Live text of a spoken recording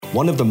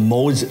One of the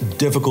most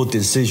difficult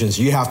decisions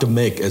you have to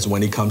make is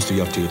when it comes to you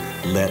have to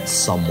let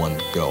someone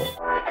go.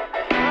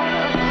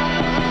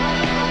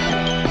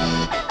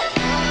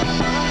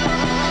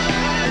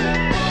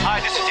 Hi,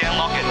 this is Dan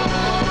Lockett.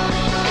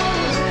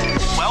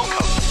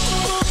 Welcome.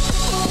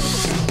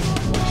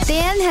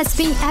 Dan has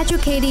been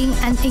educating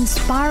and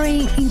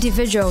inspiring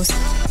individuals,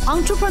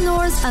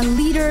 entrepreneurs, and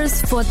leaders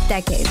for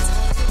decades.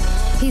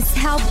 He's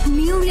helped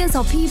millions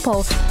of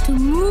people to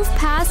move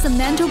past the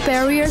mental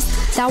barriers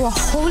that were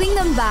holding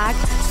them back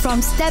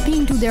from stepping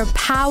into their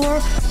power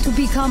to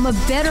become a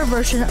better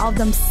version of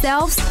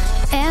themselves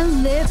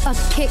and live a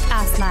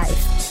kick-ass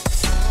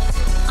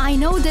life. I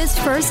know this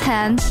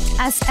firsthand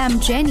as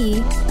I'm Jenny,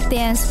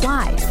 Dan's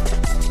wife.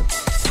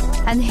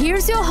 And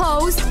here's your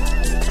host,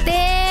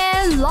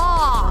 Dan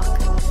Locke.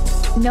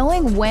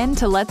 Knowing when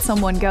to let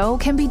someone go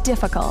can be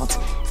difficult.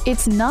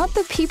 It's not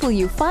the people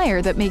you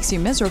fire that makes you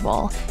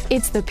miserable.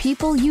 It's the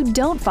people you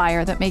don't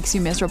fire that makes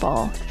you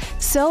miserable.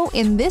 So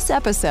in this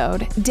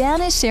episode, Dan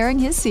is sharing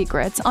his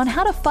secrets on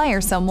how to fire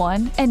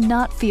someone and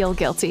not feel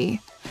guilty.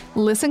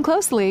 Listen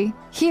closely.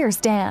 Here's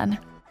Dan.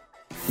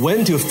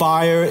 When to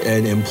fire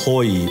an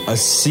employee, a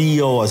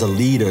CEO, as a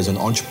leader, as an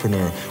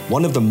entrepreneur,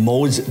 one of the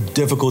most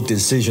difficult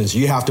decisions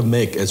you have to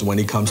make is when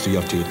it comes to you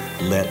have to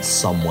let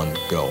someone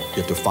go.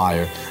 You have to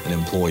fire an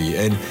employee.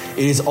 And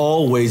it is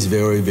always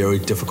very, very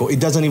difficult. It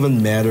doesn't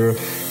even matter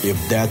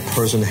if that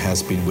person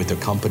has been with the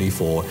company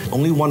for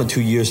only 1 or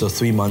 2 years or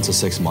 3 months or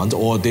 6 months,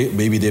 or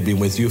maybe they've been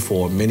with you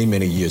for many,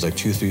 many years, like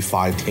 2, 3,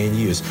 5, 10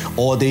 years,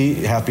 or they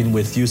have been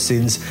with you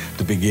since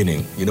the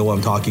beginning. You know what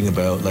I'm talking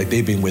about? Like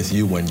they've been with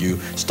you when you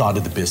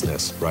started the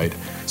business, right?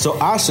 So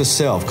ask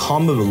yourself,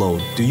 comment below,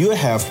 do you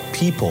have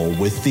people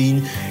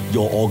within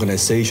your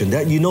organization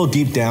that you know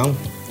deep down,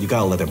 you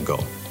gotta let them go,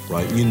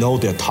 right? You know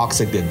they're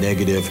toxic, they're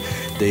negative,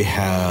 they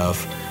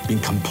have been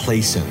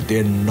complacent,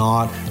 they're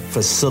not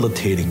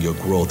facilitating your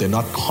growth, they're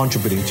not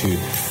contributing to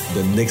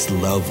the next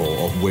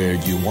level of where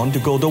you want to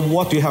go. Then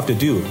what do you have to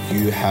do?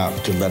 You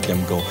have to let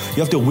them go.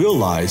 You have to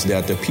realize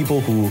that the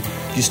people who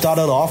you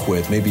started off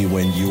with, maybe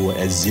when you were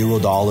at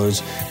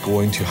 $0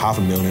 going to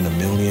 $500,000, $1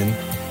 million,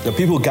 the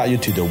people who got you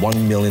to the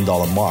 $1 million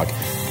mark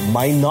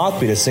might not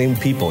be the same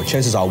people.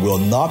 Chances are will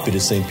not be the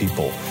same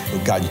people who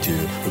got you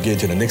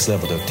to the next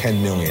level, the 10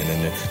 million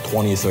and the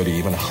 20, 30,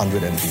 even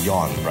 100 and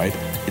beyond, right?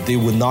 They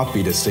will not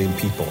be the same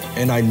people.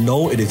 And I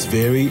know it is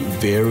very,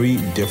 very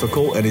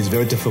difficult, and it's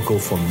very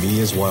difficult for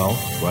me as well,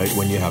 right?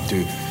 When you have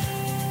to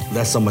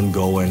let someone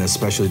go, and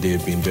especially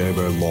they've been very,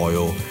 very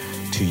loyal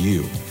to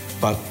you.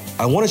 But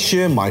I want to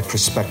share my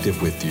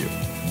perspective with you.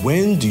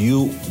 When do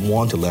you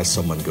want to let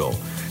someone go?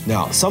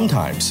 Now,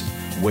 sometimes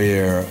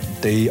where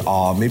they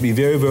are maybe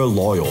very, very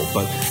loyal,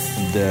 but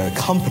the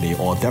company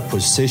or that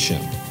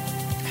position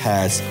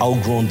has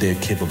outgrown their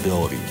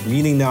capability,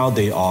 meaning now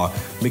they are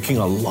making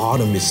a lot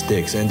of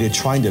mistakes and they're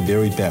trying their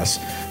very best,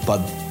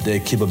 but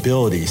their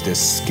capabilities, their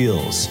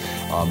skills,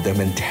 their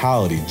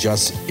mentality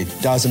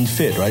it doesn't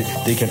fit, right?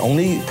 They can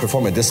only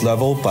perform at this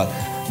level, but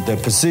the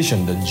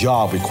position, the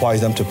job requires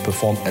them to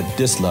perform at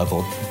this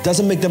level.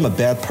 Doesn't make them a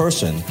bad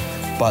person,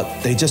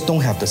 but they just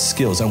don't have the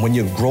skills. And when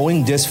you're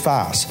growing this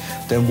fast,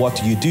 then what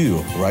do,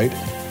 right?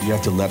 You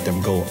have to let them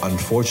go,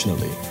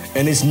 unfortunately.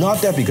 And it's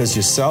not that because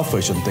you're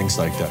selfish and things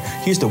like that.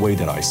 Here's the way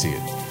that I see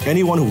it.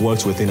 Anyone who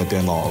works within a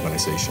Dan Law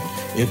organization,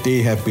 if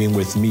they have been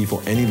with me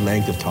for any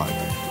length of time,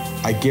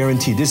 I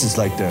guarantee this is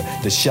like the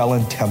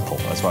Shaolin Temple,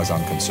 as far as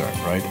I'm concerned,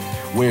 right?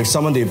 Where if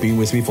someone they've been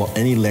with me for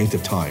any length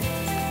of time,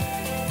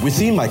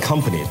 within my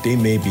company, they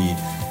may be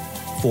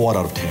 4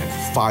 out of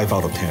 10, 5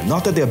 out of 10.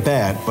 Not that they're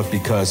bad, but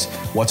because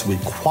what's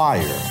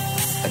required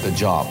at the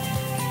job,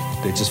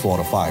 they're just 4 out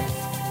of 5,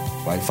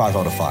 right? 5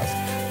 out of 5.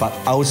 But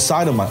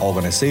outside of my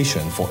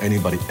organization, for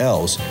anybody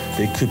else,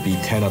 they could be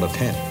 10 out of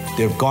 10.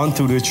 They've gone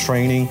through this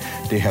training.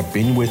 They have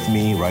been with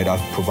me, right?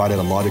 I've provided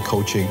a lot of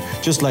coaching.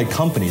 Just like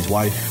companies,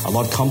 why a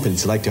lot of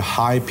companies like to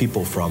hire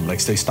people from,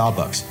 like say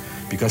Starbucks,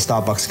 because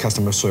Starbucks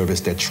customer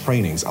service, their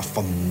trainings are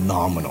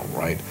phenomenal,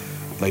 right?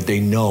 Like they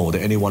know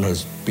that anyone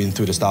who's been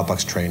through the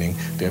Starbucks training,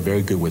 they're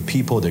very good with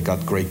people. They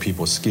got great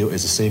people skill.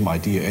 It's the same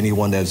idea.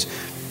 Anyone that's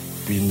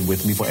been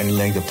with me for any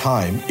length of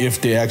time,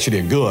 if they actually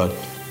are good,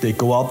 they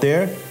go out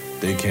there,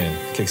 they can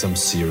kick some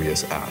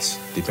serious ass.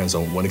 Depends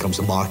on when it comes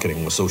to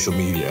marketing or social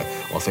media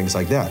or things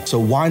like that. So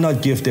why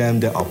not give them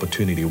the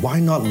opportunity? Why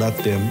not let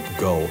them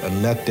go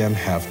and let them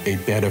have a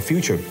better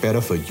future,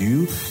 better for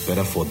you,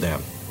 better for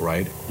them,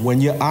 right? When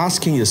you're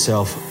asking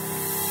yourself,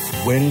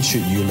 when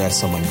should you let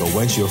someone go?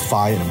 When should you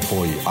fire an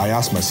employee? I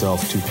ask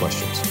myself 2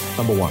 questions.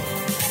 Number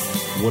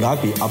 1, would I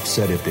be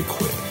upset if they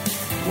quit?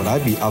 Would I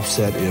be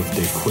upset if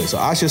they quit? So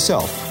ask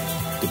yourself,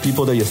 the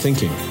people that you're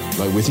thinking,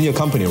 like within your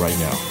company right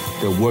now,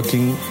 they're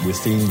working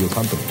within your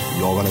company,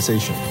 your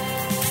organization.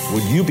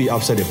 Would you be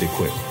upset if they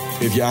quit?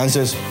 If your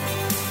answer is,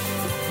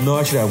 no,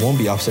 actually, I won't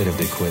be upset if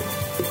they quit,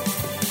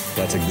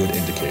 that's a good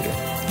indicator,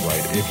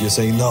 right? If you're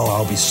saying, no,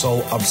 I'll be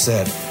so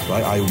upset,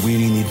 right? I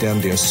really need them.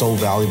 They're so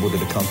valuable to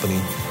the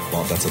company.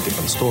 Well, that's a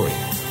different story,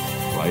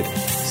 right?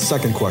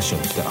 Second question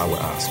that I would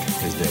ask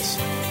is this.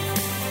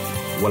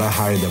 Would I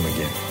hire them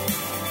again?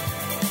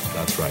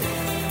 That's right.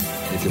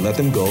 If you let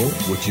them go,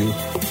 would you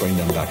bring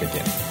them back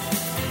again?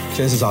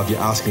 Chances are, if you're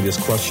asking this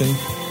question,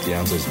 the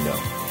answer is no.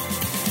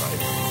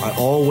 Right? I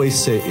always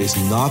say it's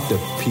not the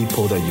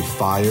people that you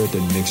fire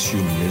that makes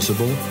you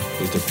miserable.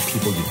 It's the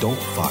people you don't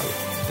fire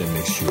that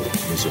makes you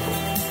miserable.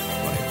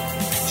 Right?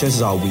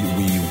 Chances are we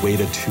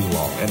waited too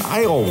long. And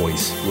I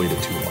always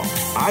waited too long.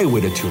 I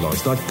waited too long.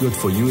 It's not good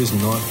for you. It's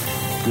not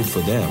good for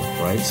them.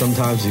 Right?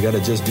 Sometimes you got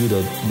to just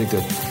make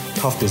the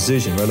tough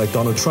decision. Right? Like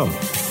Donald Trump.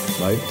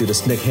 Right? Do the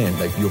snake hand.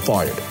 Like you're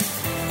fired.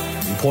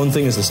 The important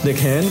thing is the snake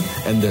hand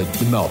and the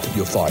mouth.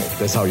 You're fired.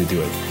 That's how you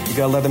do it. You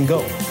got to let them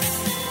go.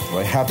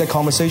 Right? Have that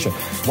conversation.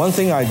 One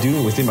thing I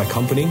do within my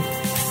company,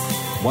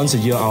 once a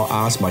year I'll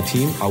ask my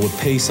team, I would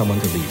pay someone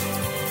to leave.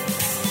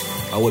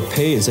 I would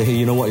pay and say, hey,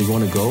 you know what, you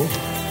want to go?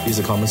 Here's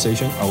the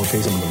compensation. I would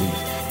pay someone to leave.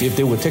 If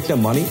they would take that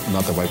money,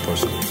 not the right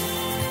person.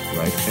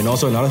 Right? And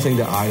also another thing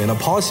in a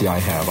policy I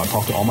have, I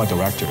talk to all my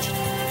directors.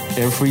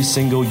 Every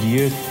single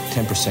year,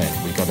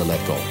 10% we got to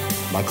let go.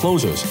 My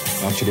closers,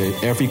 actually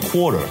every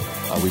quarter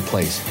I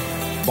replace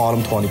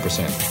bottom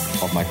 20%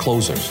 of my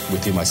closers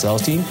within my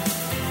sales team.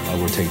 I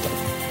will take them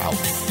out.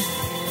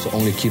 So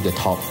only keep the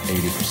top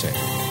 80%.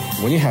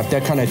 When you have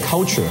that kind of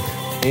culture,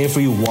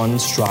 everyone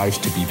strives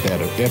to be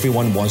better.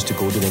 Everyone wants to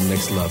go to the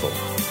next level.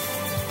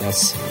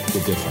 That's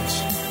the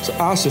difference. So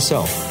ask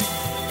yourself,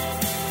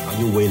 are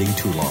you waiting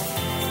too long?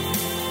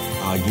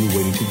 Are you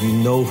waiting you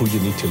know who you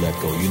need to let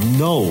go. You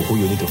know who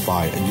you need to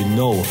fire, and you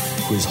know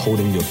who is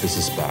holding your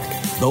business back.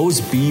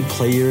 Those B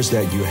players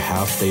that you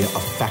have, they are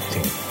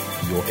affecting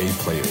your A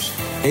players.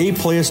 A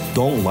players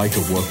don't like to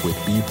work with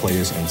B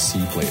players and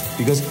C players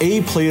because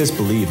A players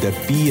believe that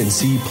B and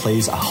C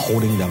players are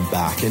holding them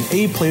back, and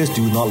A players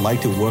do not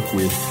like to work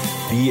with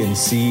B and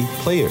C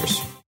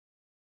players.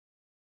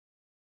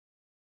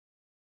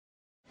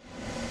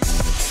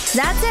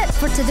 That's it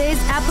for today's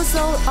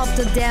episode of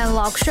The Dan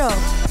Lok Show.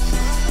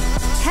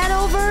 Head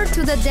over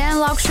to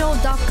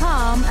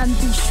thedanlokshow.com and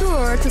be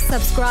sure to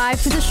subscribe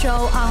to the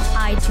show on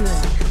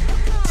iTunes.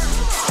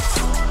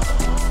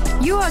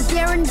 You are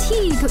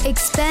guaranteed to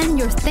expand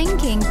your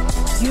thinking,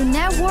 your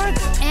network,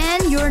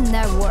 and your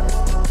network.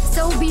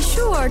 So be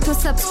sure to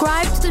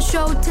subscribe to the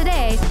show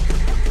today.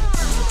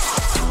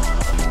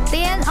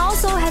 Dan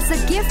also has a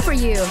gift for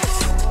you.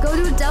 Go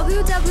to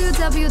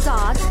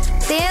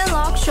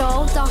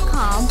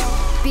www.danlokshow.com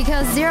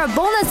because there are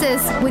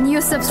bonuses when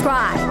you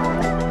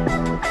subscribe.